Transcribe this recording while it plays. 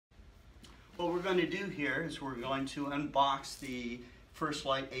What we're going to do here is we're going to unbox the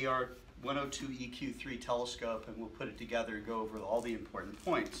FirstLight AR102EQ3 telescope, and we'll put it together and go over all the important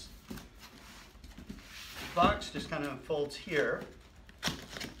points. The box just kind of unfolds here. And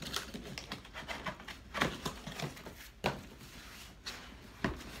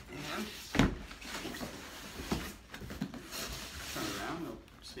turn around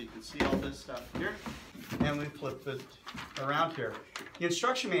so you can see all this stuff here. And we flip it around here. The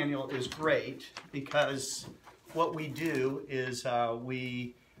instruction manual is great because what we do is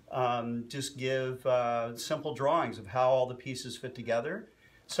we just give simple drawings of how all the pieces fit together.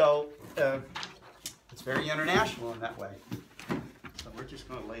 So it's very international in that way. So we're just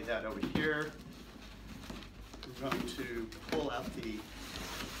going to lay that over here. We're going to pull out the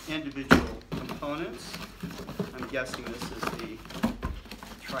individual components. I'm guessing this is the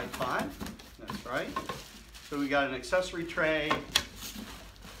tripod. That's right. So we got an accessory tray.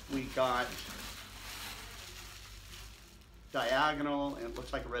 We got diagonal, and it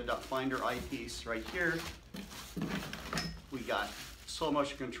looks like a red dot finder eyepiece right here. We got slow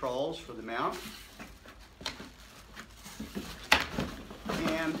motion controls for the mount.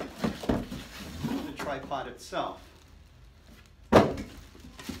 And the tripod itself. We're going to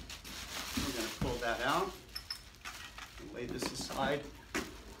pull that out and lay this aside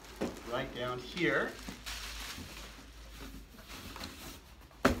right down here.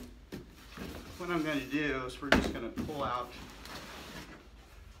 What I'm going to do is we're just going to pull out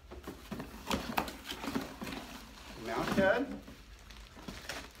the mount head,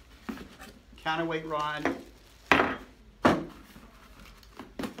 counterweight rod, and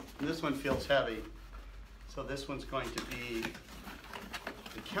this one feels heavy, so this one's going to be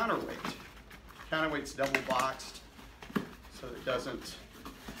the counterweight. Counterweight's double boxed so it doesn't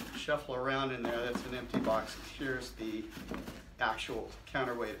shuffle around in there. That's an empty box. Here's the actual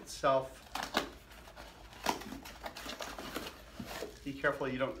counterweight itself. Be careful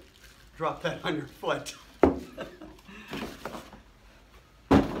you don't drop that on your foot.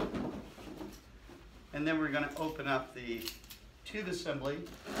 And then we're going to open up the tube assembly.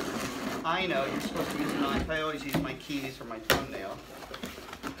 I know you're supposed to use a knife. I always use my keys or my thumbnail.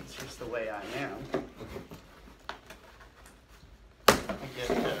 It's just the way I am. I get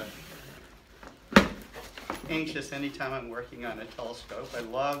anxious anytime I'm working on a telescope.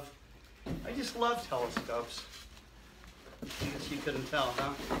 I just love telescopes. I guess you couldn't tell,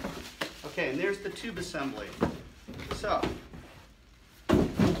 huh? Okay, and there's the tube assembly. So,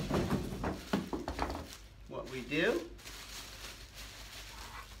 what we do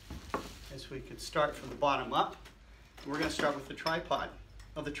is we could start from the bottom up. We're going to start with the tripod.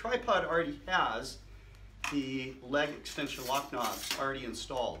 Now, the tripod already has the leg extension lock knobs already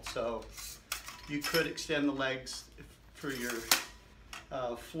installed, so you could extend the legs for your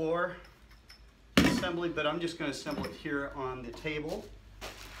floor assembly, but I'm just going to assemble it here on the table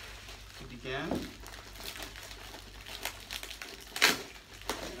to begin.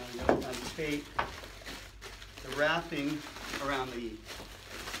 And I'm going to untape the wrapping around the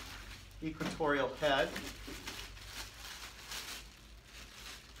Equatorial Head.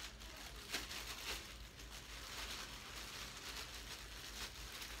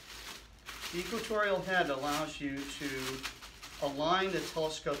 The Equatorial Head allows you to align the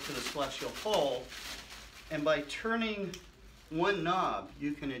telescope to the celestial pole, and by turning one knob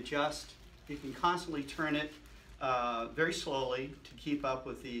you can constantly turn it very slowly to keep up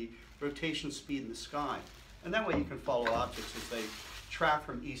with the rotation speed in the sky. And that way you can follow objects as they track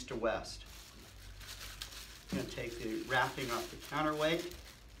from east to west. I'm going to take the wrapping off the counterweight.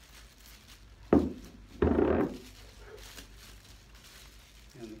 And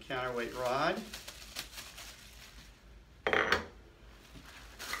the counterweight rod.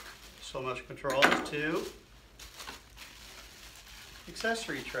 So much controls, 2.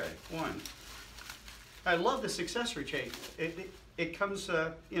 Accessory tray, 1. I love this accessory tray. It comes,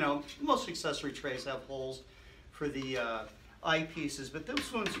 you know, most accessory trays have holes for the eyepieces, but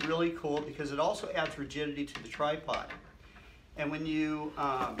this one's really cool because it also adds rigidity to the tripod. And when you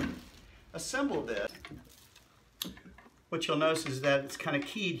assemble this, what you'll notice is that it's kind of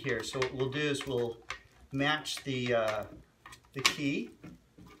keyed here. So what we'll do is we'll match the key,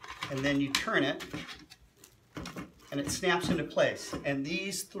 and then you turn it, and it snaps into place. And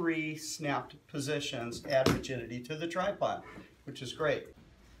these 3 snapped positions add rigidity to the tripod, which is great.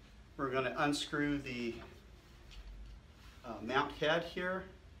 We're going to unscrew the mount head here,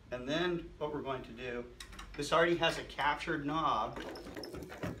 and then what we're going to do, this already has a captured knob.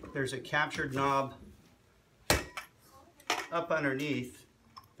 There's a captured knob up underneath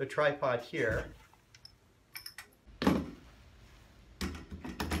the tripod here.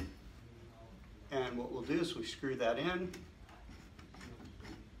 And what we'll do is we screw that in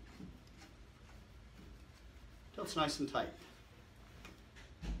till it's nice and tight.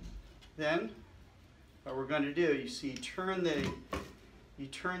 Then what we're going to do, you see, you turn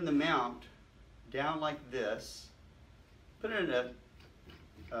the mount down like this, put it in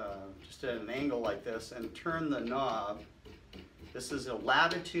just at an angle like this, and turn the knob. This is a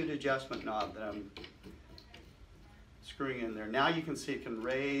Latitude Adjustment knob that I'm screwing in there. Now you can see it can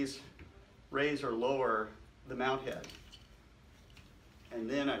raise or lower the mount head. And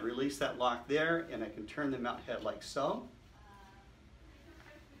then I release that lock there, and I can turn the mount head like so.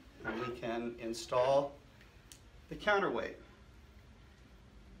 And we can install the counterweight.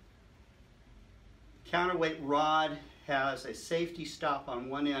 Counterweight rod has a safety stop on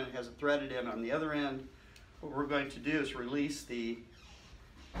one end, it has a threaded end on the other end. What we're going to do is release the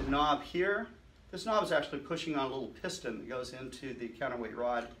knob here. This knob is actually pushing on a little piston that goes into the counterweight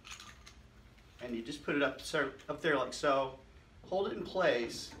rod. And you just put it up there like so, hold it in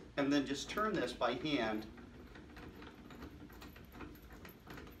place, and then just turn this by hand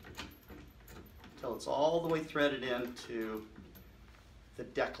until it's all the way threaded into the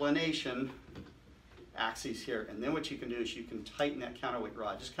declination axes here. And then what you can do is you can tighten that counterweight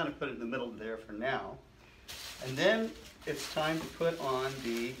rod. Just kind of put it in the middle there for now. And then it's time to put on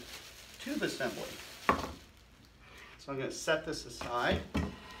the tube assembly. So I'm going to set this aside.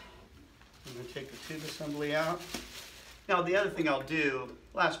 I'm going to take the tube assembly out. Now the other thing I'll do,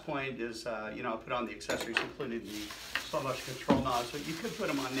 last point is, I'll put on the accessories, including the slow motion control knobs, but you could put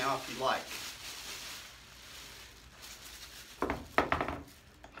them on now if you like.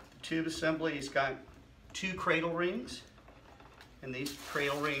 The tube assembly has got 2 cradle rings, and these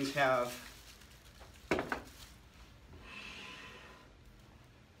cradle rings have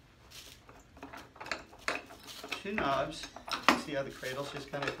two knobs. You see how the cradles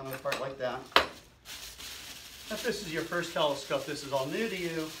just kind of come apart like that. If this is your first telescope, this is all new to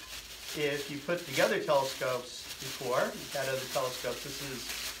you. If you put together telescopes before, you've had other telescopes, this is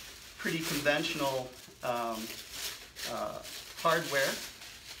pretty conventional hardware,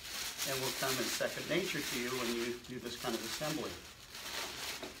 and will come in second nature to you when you do this kind of assembly.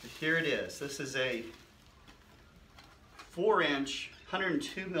 But here it is. This is a 4-inch,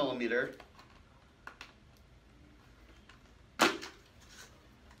 102 millimeter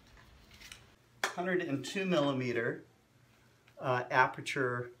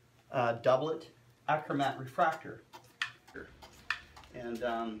aperture doublet achromat refractor, and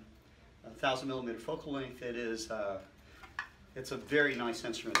 1,000 millimeter focal length. It is it's a very nice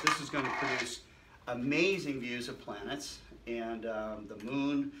instrument. This is going to produce amazing views of planets and the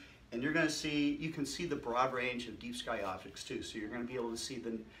moon, and you can see the broad range of deep sky objects too. So you're going to be able to see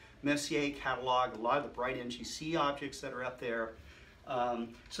the Messier catalog, a lot of the bright NGC objects that are up there.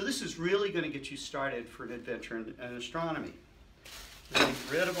 So this is really going to get you started for an adventure in astronomy. We're going to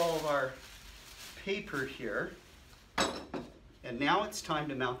get rid of all of our paper here, and now it's time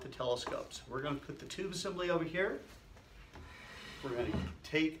to mount the telescopes. We're going to put the tube assembly over here. We're going to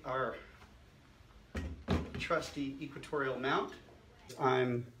take our trusty equatorial mount.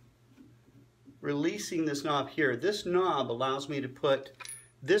 I'm releasing this knob here. This knob allows me to put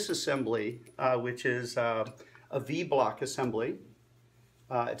this assembly, which is a V-block assembly.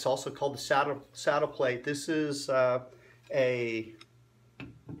 It's also called the saddle plate. This is a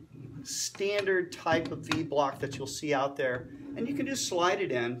standard type of V-block that you'll see out there, and you can just slide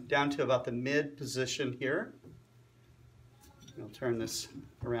it in down to about the mid position here. I'll turn this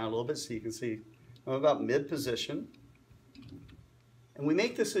around a little bit so you can see I'm about mid position. And we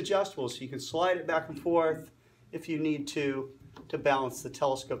make this adjustable so you can slide it back and forth if you need to balance the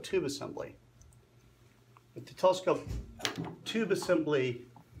telescope tube assembly. But the telescope tube assembly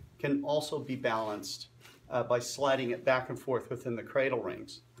can also be balanced by sliding it back and forth within the cradle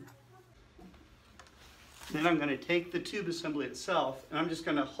rings. Then I'm going to take the tube assembly itself, and I'm just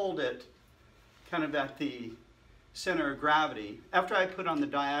going to hold it kind of at the center of gravity. After I put on the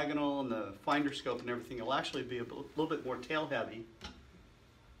diagonal and the finder scope and everything, it'll actually be a little bit more tail heavy.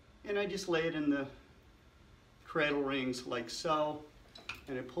 And I just lay it in the cradle rings like so,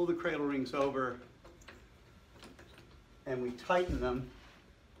 and I pull the cradle rings over, and we tighten them.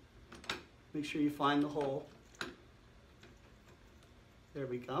 Make sure you find the hole. There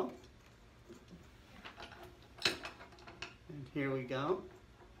we go. And here we go.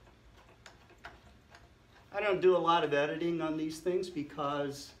 I don't do a lot of editing on these things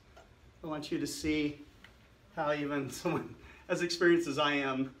because I want you to see how even someone as experienced as I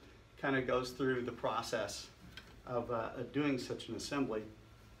am kind of goes through the process of doing such an assembly.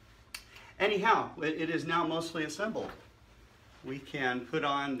 Anyhow, it is now mostly assembled. we can put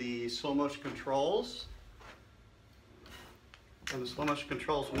on the slow motion controls. And the slow motion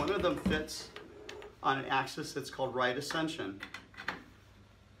controls, one of them fits on an axis that's called right ascension.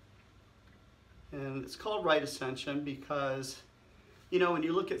 And it's called right ascension because, you know, when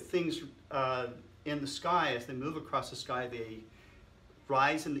you look at things in the sky, as they move across the sky, they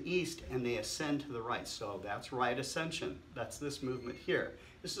rise in the east and they ascend to the right. So that's right ascension. That's this movement here.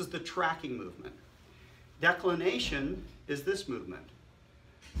 This is the tracking movement. Declination is this movement,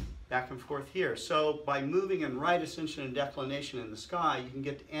 back and forth here. So by moving in right ascension and declination in the sky, you can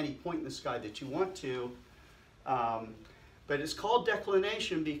get to any point in the sky that you want to. But it's called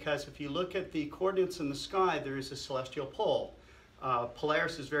declination because if you look at the coordinates in the sky, there is a celestial pole.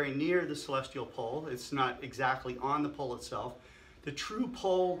 Polaris is very near the celestial pole. It's not exactly on the pole itself. The true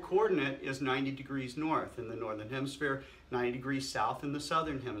pole coordinate is 90 degrees north in the northern hemisphere, 90 degrees south in the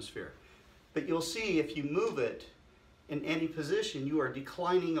southern hemisphere. But you'll see if you move it in any position, you are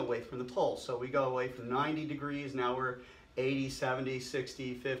declining away from the pole. So we go away from 90 degrees, now we're 80, 70,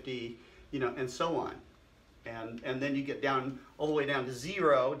 60, 50, you know, and so on. And then you get down all the way down to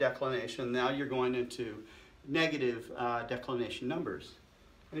 0 declination. Now you're going into negative declination numbers.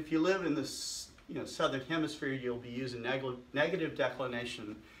 And if you live in the southern hemisphere, you'll be using negative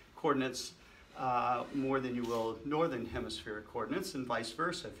declination coordinates more than you will northern hemisphere coordinates, and vice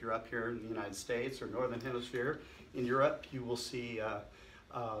versa. If you're up here in the United States or northern hemisphere, in Europe, you will see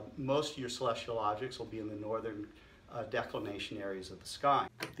most of your celestial objects will be in the northern declination areas of the sky.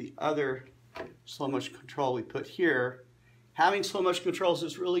 The other slow motion control we put here, having slow motion controls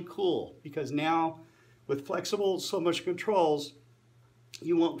is really cool because now with flexible slow motion controls,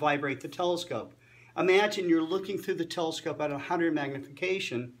 you won't vibrate the telescope. Imagine you're looking through the telescope at 100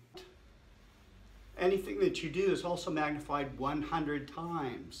 magnification. Anything that you do is also magnified 100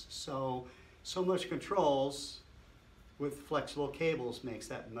 times. So much controls with flexible cables makes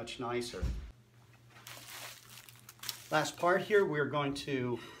that much nicer. Last part here, we're going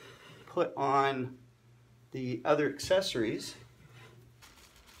to put on the other accessories.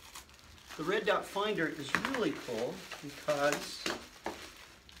 The red dot finder is really cool because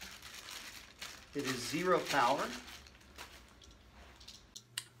it is 0 power.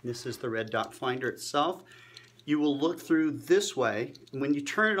 This is the red dot finder itself. You will look through this way, and when you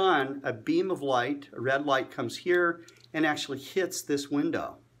turn it on, a beam of light, a red light, comes here and actually hits this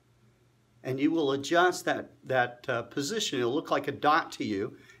window. And you will adjust that position. It'll look like a dot to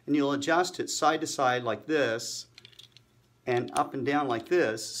you, and you'll adjust it side to side like this and up and down like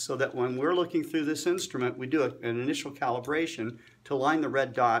this, so that when we're looking through this instrument, we do an initial calibration to line the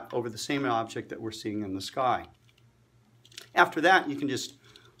red dot over the same object that we're seeing in the sky. After that, you can just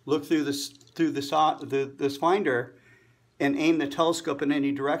look through this finder and aim the telescope in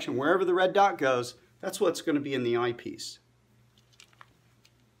any direction. Wherever the red dot goes, that's what's going to be in the eyepiece.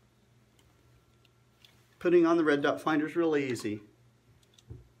 Putting on the red dot finder is really easy.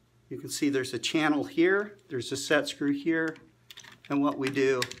 You can see there's a channel here, there's a set screw here, and what we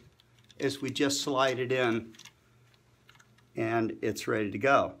do is we just slide it in and it's ready to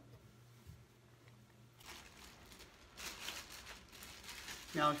go.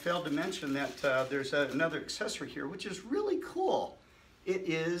 Now I failed to mention that there's another accessory here which is really cool. It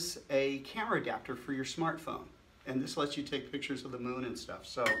is a camera adapter for your smartphone, and this lets you take pictures of the moon and stuff.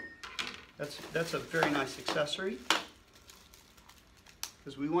 So that's a very nice accessory,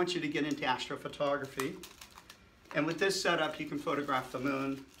 because we want you to get into astrophotography. And with this setup, you can photograph the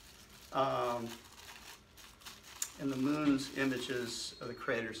moon, and the moon's images of the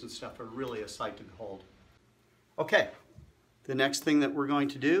craters and stuff are really a sight to behold. Okay, the next thing that we're going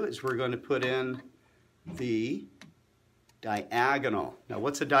to do is we're going to put in the diagonal. Now,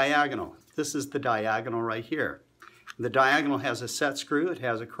 what's a diagonal? This is the diagonal right here. The diagonal has a set screw, it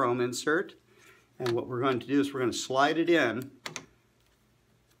has a chrome insert, and what we're going to do is we're going to slide it in.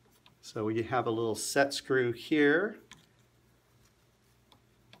 So we have a little set screw here,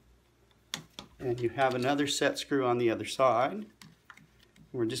 and you have another set screw on the other side.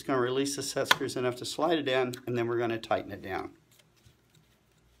 We're just going to release the set screws enough to slide it in, and then we're going to tighten it down.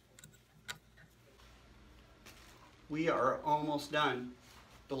 We are almost done.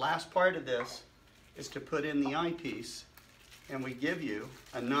 The last part of this is to put in the eyepiece, and we give you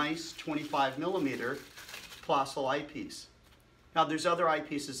a nice 25mm Plossl eyepiece. Now there's other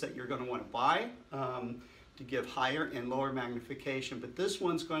eyepieces that you're going to want to buy to give higher and lower magnification, but this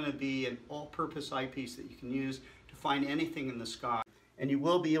one's going to be an all-purpose eyepiece that you can use to find anything in the sky. And you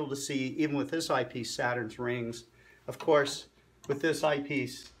will be able to see, even with this eyepiece, Saturn's rings. Of course, with this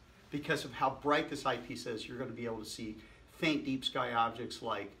eyepiece, because of how bright this eyepiece is, you're going to be able to see faint deep sky objects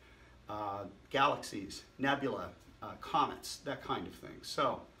like galaxies, nebula, comets, that kind of thing.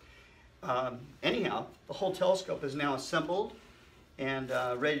 So anyhow, the whole telescope is now assembled and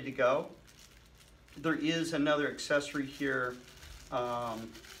ready to go. There is another accessory here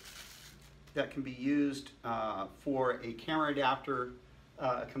that can be used for a camera adapter,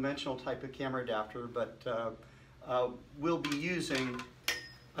 a conventional type of camera adapter, but we'll be using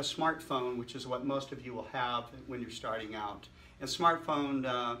a smartphone, which is what most of you will have when you're starting out. And smartphone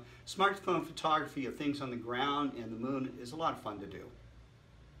photography of things on the ground and the moon is a lot of fun to do.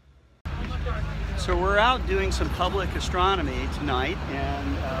 So we're out doing some public astronomy tonight,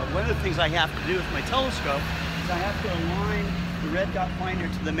 and one of the things I have to do with my telescope is I have to align the red dot finder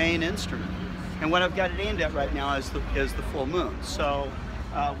to the main instrument. And what I've got it aimed at right now is the full moon. So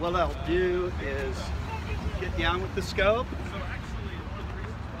what I'll do is get down with the scope,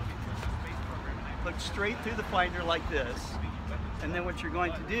 look straight through the finder like this, and then what you're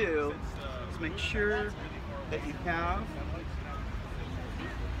going to do is make sure that you have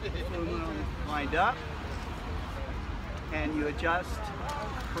the full moon lined up, and you adjust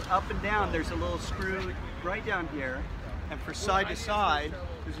for up and down. There's a little screw right down here, and for side to side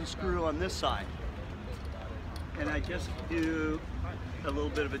there's a screw on this side, and I just do a little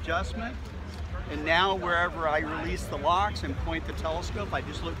bit of adjustment, and now wherever I release the locks and point the telescope, I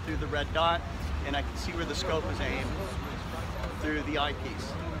just look through the red dot and I can see where the scope is aimed through the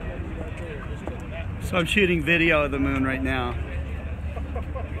eyepiece. So I'm shooting video of the moon right now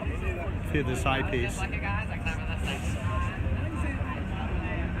through this eyepiece. Wait,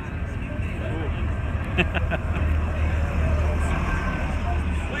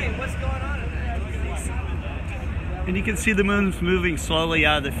 what's going on in there? And you can see the moon's moving slowly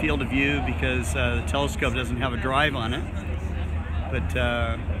out of the field of view because the telescope doesn't have a drive on it. But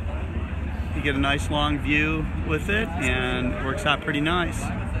you get a nice long view with it, and it works out pretty nice.